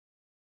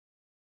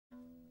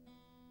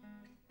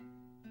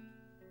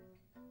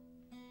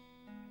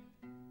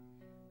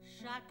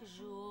Chaque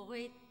jour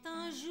est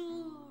un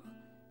jour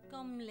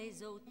comme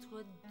les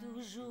autres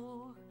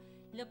toujours.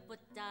 Le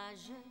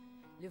potage,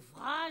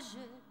 l'ouvrage,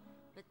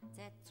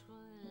 peut-être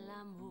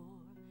l'amour.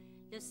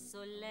 Le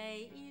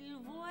soleil, il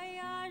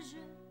voyage,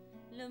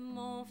 le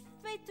monde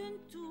fait un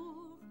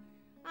tour.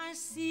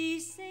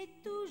 Ainsi c'est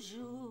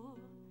toujours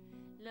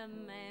le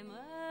même.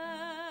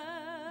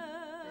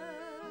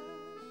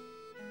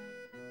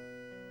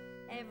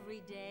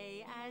 Every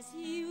day as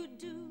you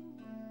do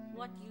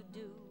what you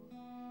do,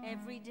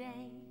 every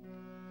day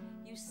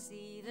you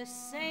see the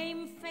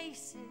same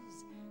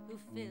faces who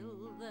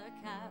fill the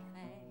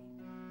cafe.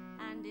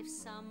 And if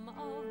some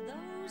of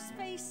those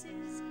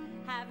faces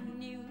have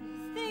new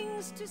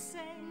things to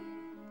say,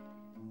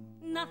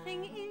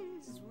 nothing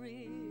is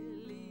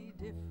really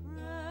different.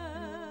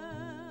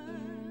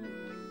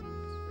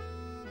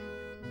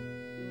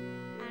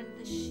 And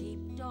the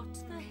sheep dot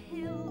the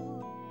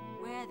hill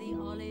where the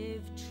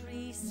olive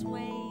tree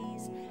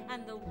sways,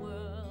 and the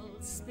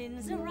world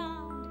spins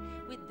around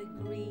with the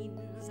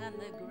greens and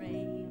the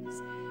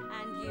greys,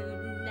 and you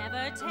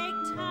never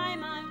take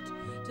time out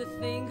to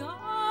think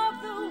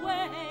of the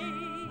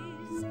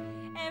ways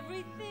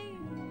everything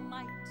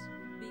might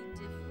be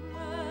different.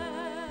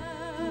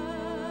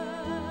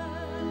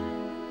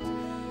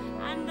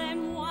 And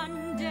then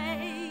one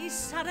day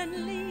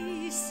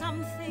suddenly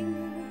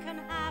something can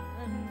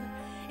happen.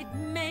 It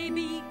may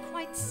be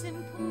quite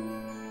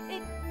simple,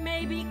 it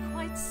may be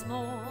quite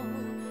small,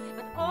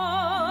 but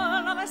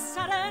all of a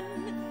sudden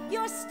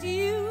your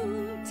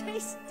stew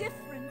tastes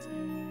different,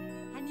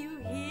 and you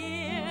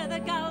hear the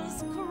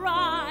gulls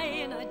cry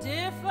in a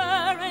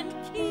different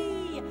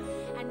key,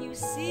 and you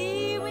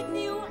see with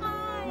new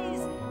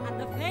eyes, and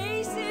the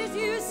faces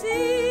you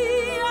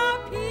see are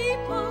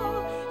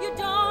people you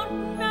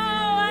don't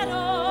know at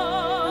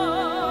all.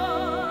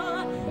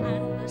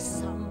 And there's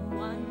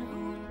someone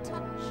who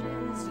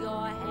touches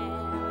your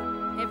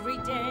hair every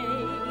day,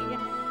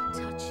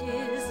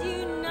 touches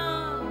you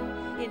now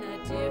in a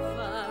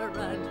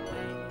different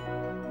way,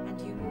 and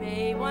you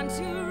may want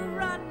to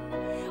run,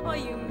 or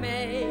you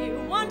may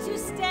want to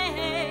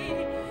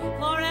stay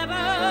forever.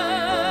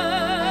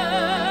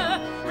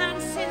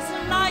 And since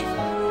life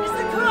is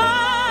the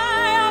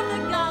cry of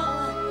the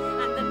gull,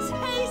 and the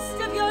taste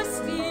of your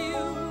stew,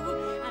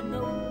 and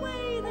the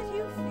way that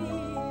you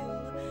feel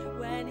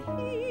when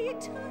he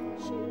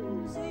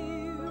touches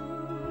you,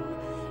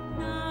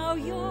 now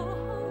your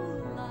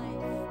whole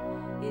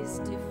life is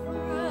different.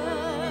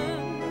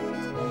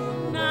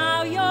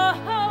 Now your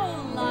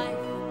whole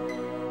life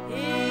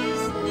is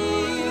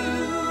new.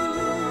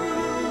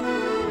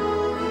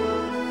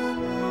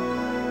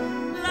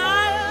 La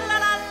la la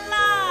la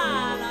la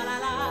la la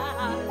la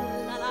la la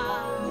la la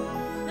la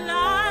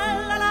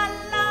la la la la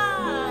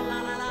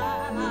la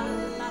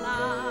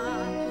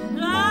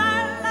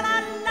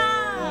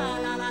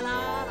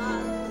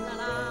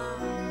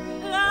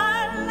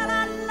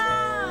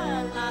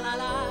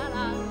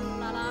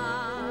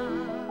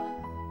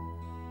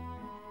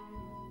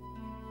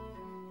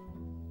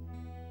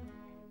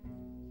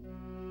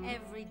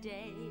Every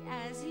day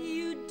as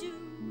you do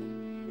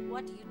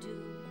what you do,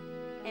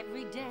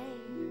 every day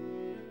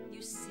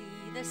you see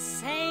the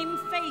same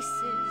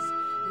faces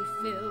who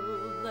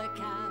fill the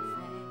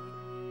cafe.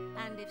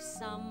 And if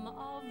some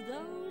of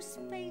those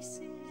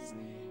faces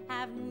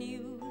have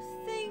new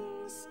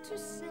things to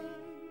say,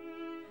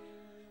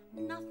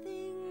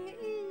 nothing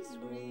is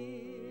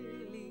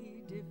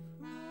really different.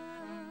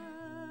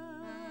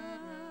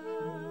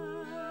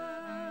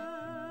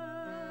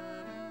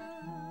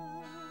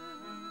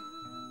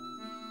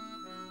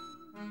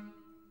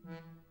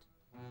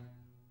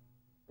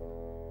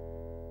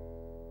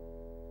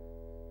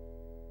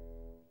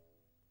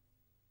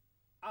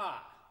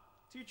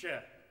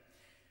 Teacher,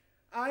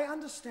 I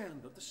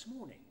understand that this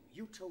morning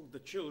you told the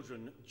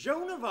children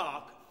Joan of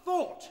Arc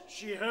thought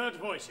she heard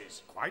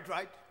voices. Quite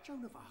right.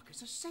 Joan of Arc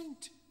is a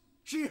saint.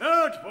 She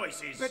heard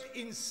voices. But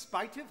in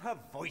spite of her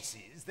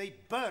voices, they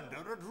burned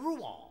her at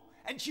Rouen,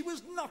 and she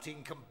was not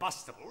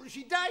incombustible.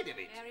 She died of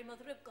it. Mary,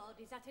 Mother of God,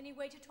 is that any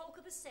way to talk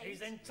of a saint?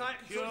 He's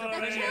entitled to The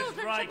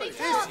children right. should be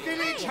This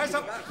village has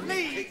a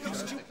plague of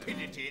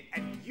stupidity,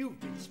 and you've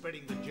been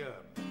spreading the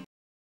germ.